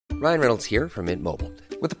Ryan Reynolds here from Mint Mobile.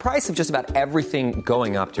 With the price of just about everything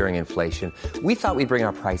going up during inflation, we thought we'd bring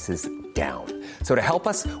our prices down. So to help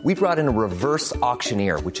us, we brought in a reverse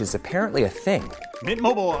auctioneer, which is apparently a thing. Mint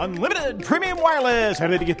Mobile Unlimited Premium Wireless. How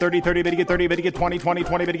to get 30, 30, bit to get 30, bit to get 20, 20,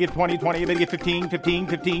 20, bit to get 20, 20, bit to get 15, 15,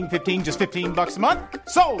 15, 15, just $15 a month?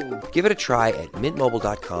 Sold! Give it a try at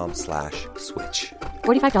mintmobile.com/switch.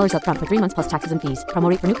 $45 up front for 3 months plus taxes and fees. Promo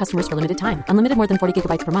rate for new customers for limited time. Unlimited more than 40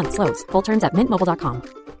 gigabytes per month. Slows full terms at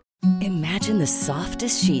mintmobile.com. Imagine the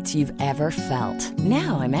softest sheets you've ever felt.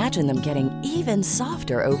 Now imagine them getting even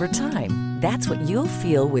softer over time. That's what you'll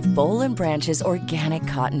feel with Boll & Branch's organic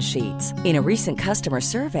cotton sheets. In a recent customer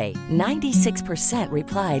survey, 96%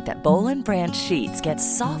 replied that Boll & Branch sheets get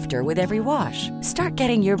softer with every wash. Start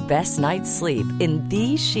getting your best night's sleep in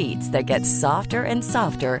these sheets that get softer and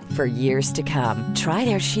softer for years to come. Try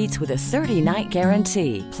their sheets with a 30-night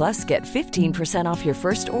guarantee. Plus, get 15% off your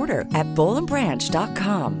first order at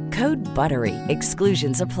bollandbranch.com. Code BUTTERY.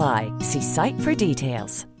 Exclusions apply. See site for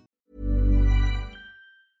details.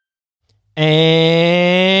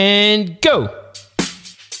 And go.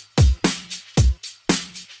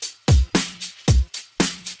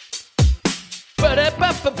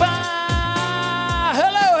 Ba-da-ba-ba-ba.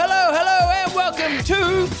 Hello, and welcome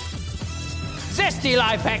to Zesty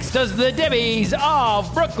Life Hacks Does the Debbies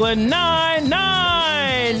of Brooklyn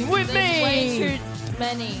Nine-Nine with me.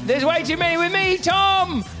 There's way too many with me,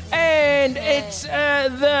 Tom. And it's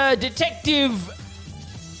the detective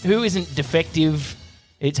who isn't defective.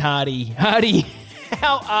 It's Hardy. Hardy,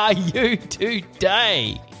 how are you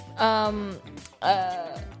today? A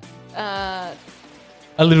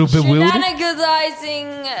little bewildered?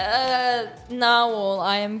 Shenanigizing narwhal.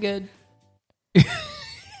 I am good. I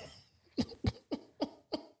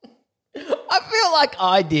feel like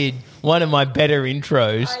I did one of my better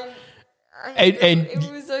intros. And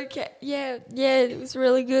it was okay. Yeah, it was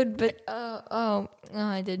really good, but no,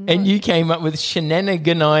 I didn't. And you came up with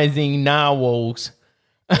shenaniganizing narwhals.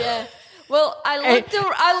 Yeah. Well, I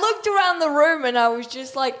looked around the room and I was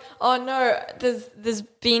just like, oh no, there's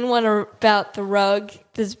been one about the rug.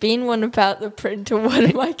 There's been one about the printer. What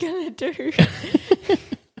am I going to do?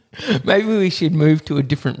 Maybe we should move to a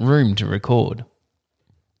different room to record.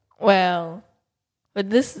 Well, but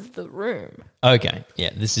this is the room. Okay,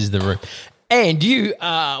 yeah, this is the room. And you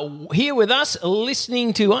are here with us,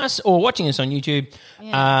 listening to us or watching us on YouTube.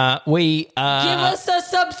 Yeah. Give us a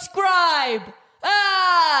subscribe.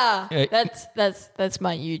 That's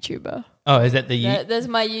my YouTuber. Oh, is that the that's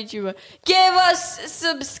my YouTuber. Give us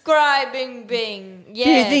subscribing, Bing.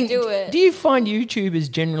 Yeah, do it. Do you find YouTubers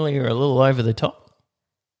generally are a little over the top?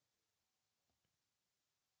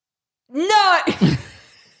 No.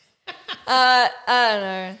 I don't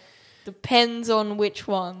know. Depends on which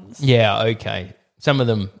ones. Yeah, okay. Some of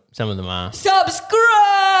them are.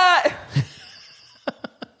 Subscribe.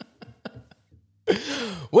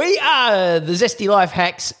 We are the Zesty Life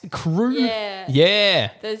Hacks crew. Yeah.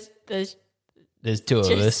 There's two of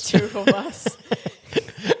us. Two of us.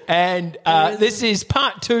 And this is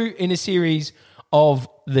part 2 in a series of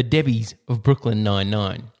the Debbies of Brooklyn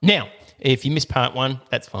Nine-Nine. Now, if you missed part 1,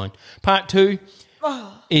 that's fine. Part 2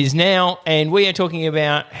 is now, and we are talking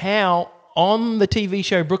about how on the TV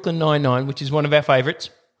show Brooklyn Nine-Nine, which is one of our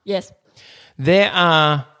favourites. Yes. There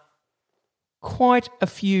are quite a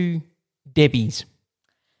few Debbies.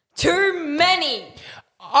 Too many.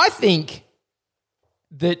 I think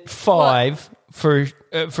that 5 for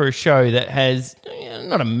a show that has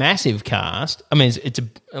not a massive cast. I mean, it's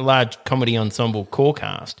a large comedy ensemble core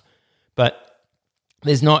cast, but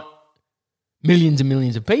there's not millions and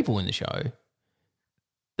millions of people in the show.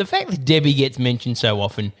 The fact that Debbie gets mentioned so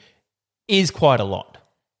often is quite a lot.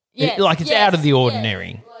 Yes, it's out of the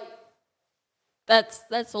ordinary. Like,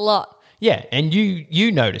 that's a lot. Yeah, and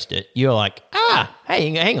you noticed it. You're like,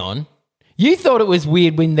 hey, hang on. You thought it was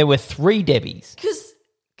weird when there were 3 Debbies.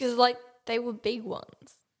 Because like, they were big ones.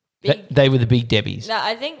 They were the big Debbies. No,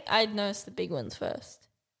 I think I noticed the big ones first.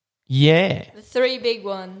 Yeah. The 3 big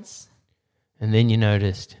ones. And then you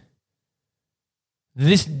noticed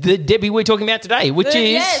the Debbie we're talking about today, which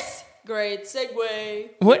is... Yes, great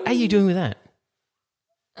segue. What are you doing with that?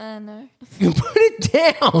 No. You put it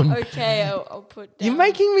down. Okay, I'll put it down. You're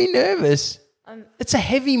making me nervous. It's a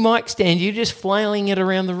heavy mic stand. You're just flailing it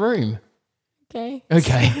around the room. Okay.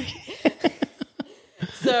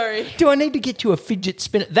 Sorry. Do I need to get you a fidget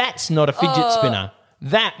spinner? That's not a fidget spinner.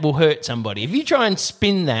 That will hurt somebody. If you try and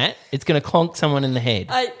spin that, it's going to clonk someone in the head.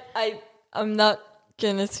 I'm not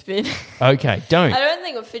going to spin. Okay, don't. I don't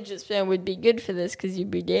think a fidget spinner would be good for this because you'd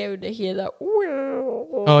be able to hear that.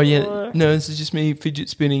 Oh, yeah. No, this is just me fidget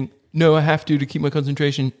spinning. No, I have to keep my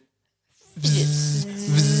concentration.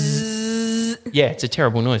 Yeah, it's a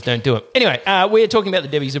terrible noise. Don't do it. Anyway, we're talking about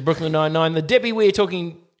the Debbies of Brooklyn Nine-Nine. The Debbie we're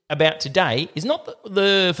talking about today is not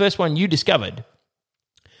the first one you discovered.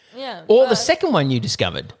 Yeah. Or the second one you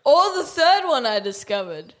discovered. Or the third one I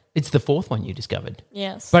discovered. It's the fourth one you discovered.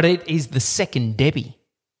 Yes. But it is the second Debbie.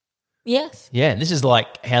 Yes. Yeah, this is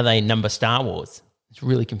like how they number Star Wars. It's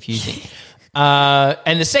really confusing.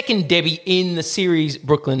 And the second Debbie in the series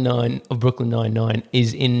Brooklyn Nine-Nine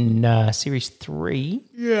is in Series 3.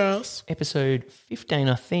 Yes. Episode 15,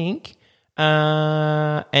 I think.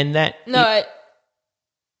 And that... No,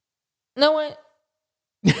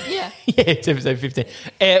 yeah. Yeah, it's episode 15.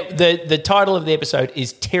 The title of the episode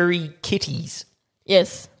is Terry Kitties.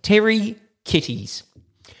 Yes. Terry Kitties.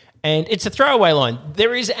 And it's a throwaway line.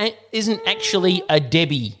 There isn't actually a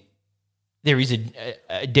Debbie. There is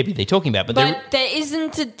a Debbie they're talking about. But there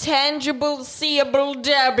isn't a tangible, seeable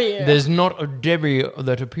Debbie. There's not a Debbie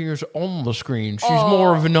that appears on the screen. She's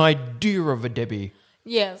more of an idea of a Debbie.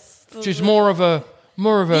 Yes. She's more of a...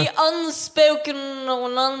 The unspoken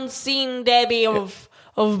and unseen Debbie of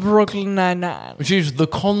Brooklyn Nine-Nine. She's the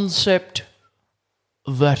concept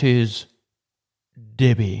that is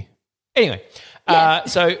Debbie. Anyway,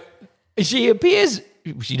 so she appears...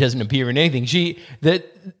 She doesn't appear in anything.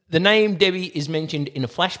 The name Debbie is mentioned in a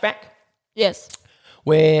flashback. Yes.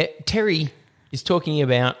 Where Terry is talking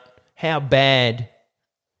about how bad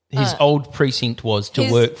his old precinct was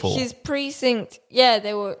to work for. His precinct, yeah,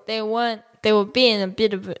 they were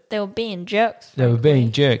being jerks. They were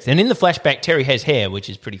being jerks. And in the flashback, Terry has hair, which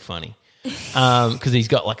is pretty funny. Because he's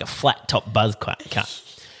got like a flat top buzz cut.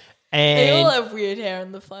 And they all have weird hair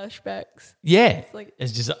in the flashbacks. Yeah.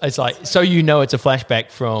 It's like so you know it's a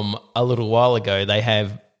flashback from a little while ago. They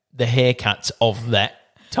have the haircuts of that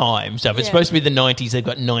time. So if it's supposed to be the 90s, they've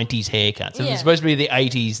got 90s haircuts. If it's supposed to be the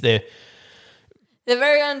 80s, they're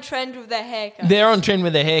very on trend with their haircuts. They're on trend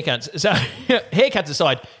with their haircuts. So haircuts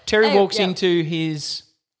aside, Terry walks into his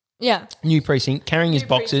new precinct carrying his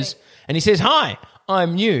boxes and he says, "Hi,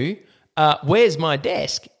 I'm new. Where's my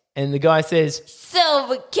desk?" And the guy says,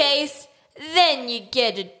 "Silver case, then you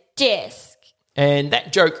get a desk." And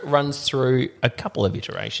that joke runs through a couple of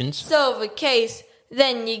iterations. Silver case,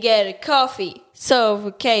 then you get a coffee.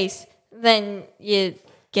 Silver case, then you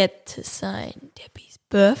get to sign Debbie's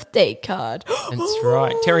birthday card. That's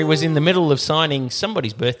right. Terry was in the middle of signing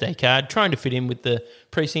somebody's birthday card, trying to fit in with the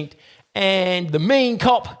precinct, and the mean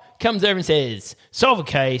cop comes over and says, "Silver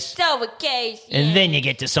case. Silver case, yeah." And then you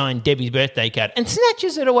get to sign Debbie's birthday card and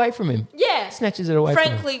snatches it away from him. Yeah. Snatches it away from him.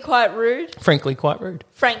 Frankly, quite rude. Frankly, quite rude.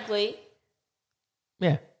 Frankly.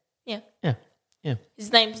 Yeah. Yeah. Yeah. Yeah.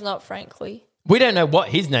 His name's not Frankly. We don't know what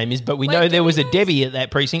his name is, but we know there was a Debbie at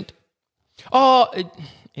that precinct. Oh,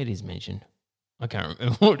 it is mentioned. I can't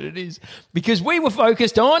remember what it is because we were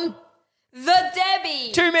focused on... The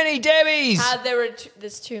Debbie. Too many Debbies.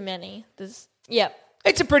 There's too many.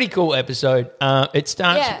 It's a pretty cool episode. It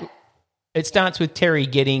starts with Terry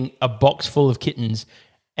getting a box full of kittens,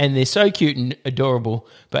 and they're so cute and adorable,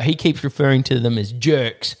 but he keeps referring to them as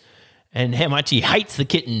jerks and how much he hates the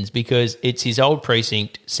kittens because it's his old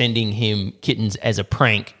precinct sending him kittens as a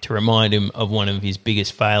prank to remind him of one of his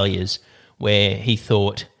biggest failures where he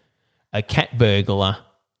thought a cat burglar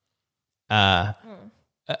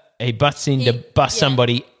he busts in to bust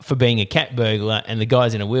somebody for being a cat burglar and the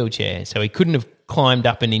guy's in a wheelchair, so he couldn't have climbed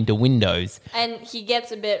up and into windows. And he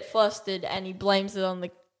gets a bit flustered and he blames it on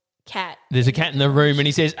the cat. There's a cat in the room and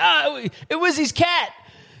he says, "Oh, it was his cat.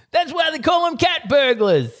 That's why they call them cat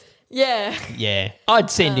burglars." Yeah. Yeah. I'd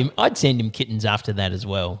send him kittens after that as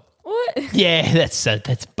well. What? Yeah, that's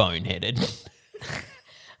boneheaded.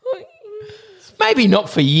 Maybe not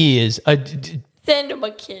for years. Send him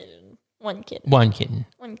a kitten. One kitten. One kitten.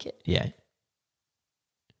 One kitten. Yeah.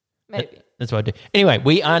 Maybe. That's what I do. Anyway,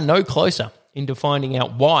 we are no closer into finding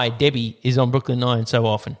out why Debbie is on Brooklyn Nine so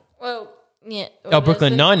often. Well, yeah.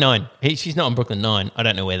 Brooklyn Nine-Nine. She's not on Brooklyn Nine. I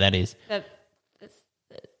don't know where that is.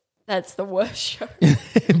 That's the worst show.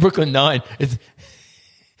 Brooklyn Nine.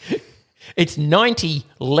 It's 90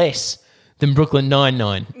 less than Brooklyn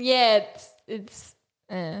Nine-Nine. Yeah, it's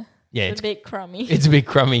a bit crummy. It's a bit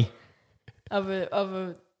crummy. Of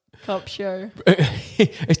a cop show.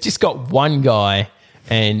 It's just got one guy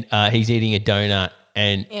and he's eating a donut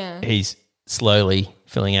and he's slowly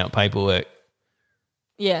filling out paperwork.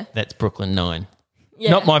 Yeah. That's Brooklyn Nine.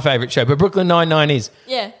 Yeah. Not my favourite show, but Brooklyn Nine-Nine is.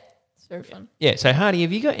 Yeah. It's very fun. Yeah, so Hardy,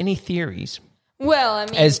 have you got any theories? Well, I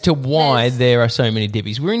mean... as to why there are so many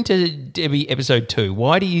Debbies. We're into Debbie episode 2.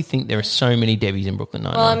 Why do you think there are so many Debbies in Brooklyn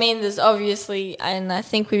Nine-Nine? Well, I mean, there's obviously, and I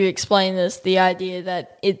think we've explained this, the idea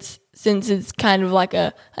that since it's kind of like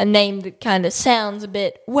a name that kind of sounds a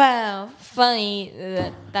bit, funny,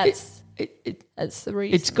 That's the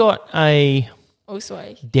reason. It's got a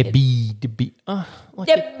also Debbie. Well,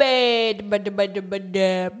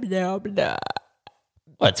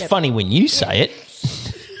 It's funny when you say it.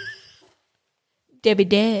 Debbie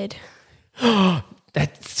dead.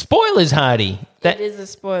 That's spoilers, Hardy. It is a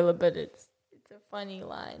spoiler, but it's a funny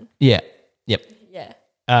line. Yeah. Yep. Yeah.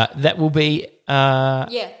 That will be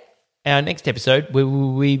Yeah. our next episode. Where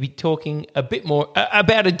we will be talking a bit more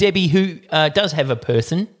about a Debbie who does have a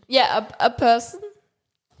person. Yeah, a person.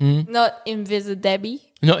 Not Invisi-Debbie.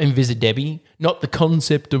 Not Invisi-Debbie, not the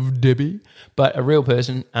concept of Debbie, but a real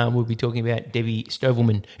person. We'll be talking about Debbie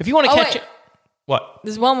Stovelman. If you want to catch it. What?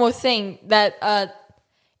 There's one more thing that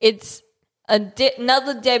it's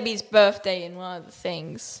another Debbie's birthday in one of the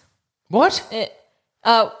things. What?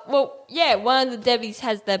 One of the Debbies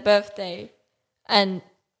has their birthday, and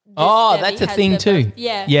that's a thing too.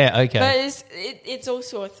 Yeah, okay. But it's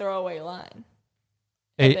also a throwaway line.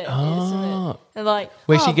 Isn't it? And like,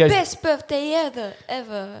 where she goes, best birthday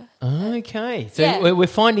ever. Okay, so we're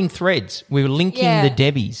finding threads. We're linking the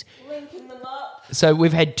Debbies. Linking them up. So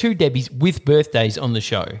we've had 2 Debbies with birthdays on the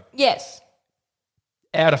show. Yes.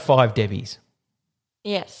 Out of 5 Debbies.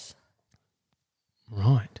 Yes.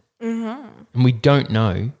 Right. Mm-hmm. And we don't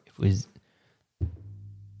know if it was...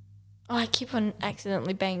 I keep on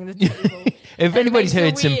accidentally banging the table. If anybody's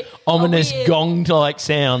heard some ominous gong-like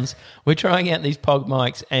sounds, we're trying out these Pog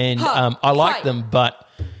mics, and I like them, but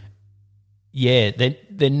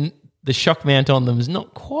then the shock mount on them is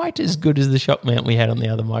not quite as good as the shock mount we had on the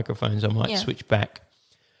other microphones. I might switch back.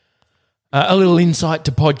 A little insight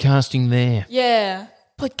to podcasting there. Yeah.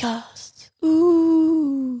 Podcasts.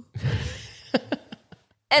 Ooh.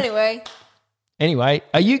 Anyway,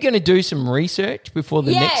 are you going to do some research before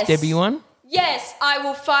the next Debbie one? Yes, I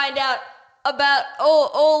will find out about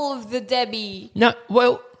all of the Debbie. No,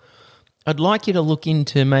 well, I'd like you to look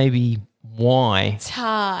into maybe why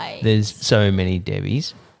there's so many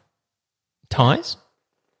Debbies. Ties?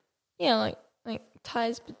 Yeah, like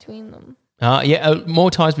ties between them. More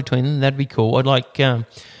ties between them. That'd be cool. I'd like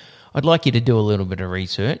you to do a little bit of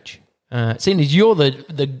research. Seeing as you're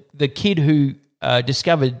the kid who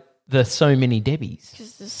discovered the so many Debbies.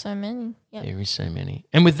 Because there's so many. Yep. There is so many.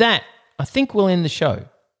 And with that, I think we'll end the show.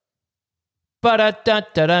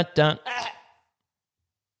 Ba-da-da-da-da-da.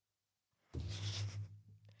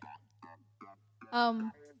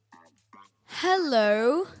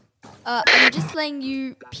 Hello. I'm just letting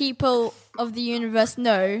you people of the universe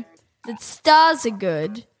know that stars are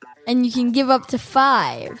good and you can give up to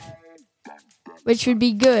 5, which would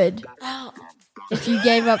be good if you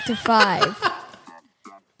gave up to 5.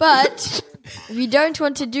 But if you don't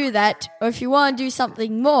want to do that, or if you want to do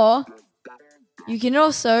something more, you can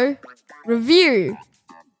also review,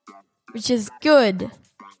 which is good.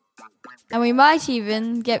 And we might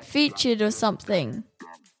even get featured or something.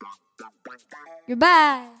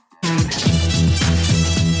 Goodbye.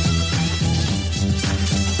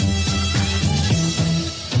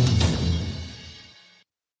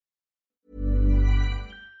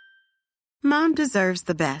 Mom deserves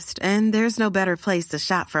the best, and there's no better place to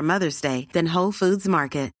shop for Mother's Day than Whole Foods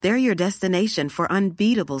Market. They're your destination for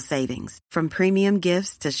unbeatable savings, from premium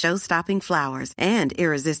gifts to show-stopping flowers and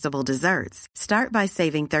irresistible desserts. Start by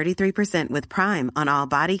saving 33% with Prime on all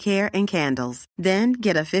body care and candles. Then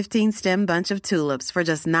get a 15-stem bunch of tulips for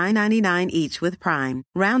just $9.99 each with Prime.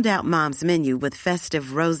 Round out Mom's menu with festive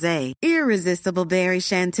rosé, irresistible berry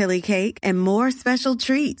chantilly cake, and more special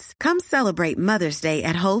treats. Come celebrate Mother's Day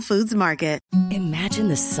at Whole Foods Market. Imagine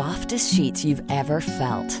the softest sheets you've ever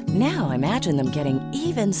felt. Now imagine them getting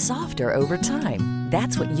even softer over time.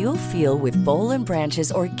 That's what you'll feel with Boll &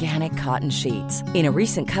 Branch's organic cotton sheets. In a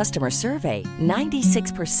recent customer survey,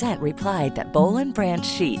 96% replied that Boll & Branch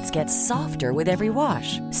sheets get softer with every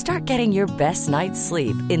wash. Start getting your best night's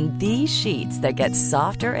sleep in these sheets that get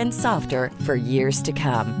softer and softer for years to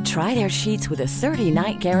come. Try their sheets with a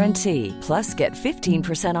 30-night guarantee. Plus, get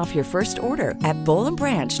 15% off your first order at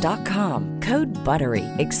bollandbranch.com. Code BUTTERY.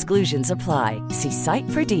 Exclusions apply. See site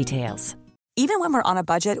for details. Even when we're on a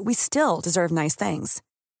budget, we still deserve nice things.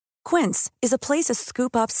 Quince is a place to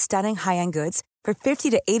scoop up stunning high-end goods for 50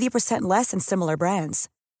 to 80% less than similar brands.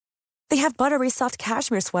 They have buttery soft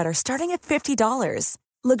cashmere sweaters starting at $50,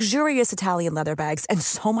 luxurious Italian leather bags, and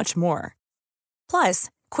so much more. Plus,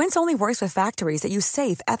 Quince only works with factories that use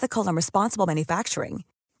safe, ethical, and responsible manufacturing.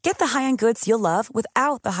 Get the high-end goods you'll love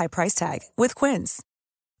without the high price tag with Quince.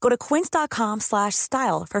 Go to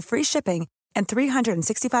quince.com/style for free shipping and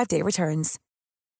 365-day returns.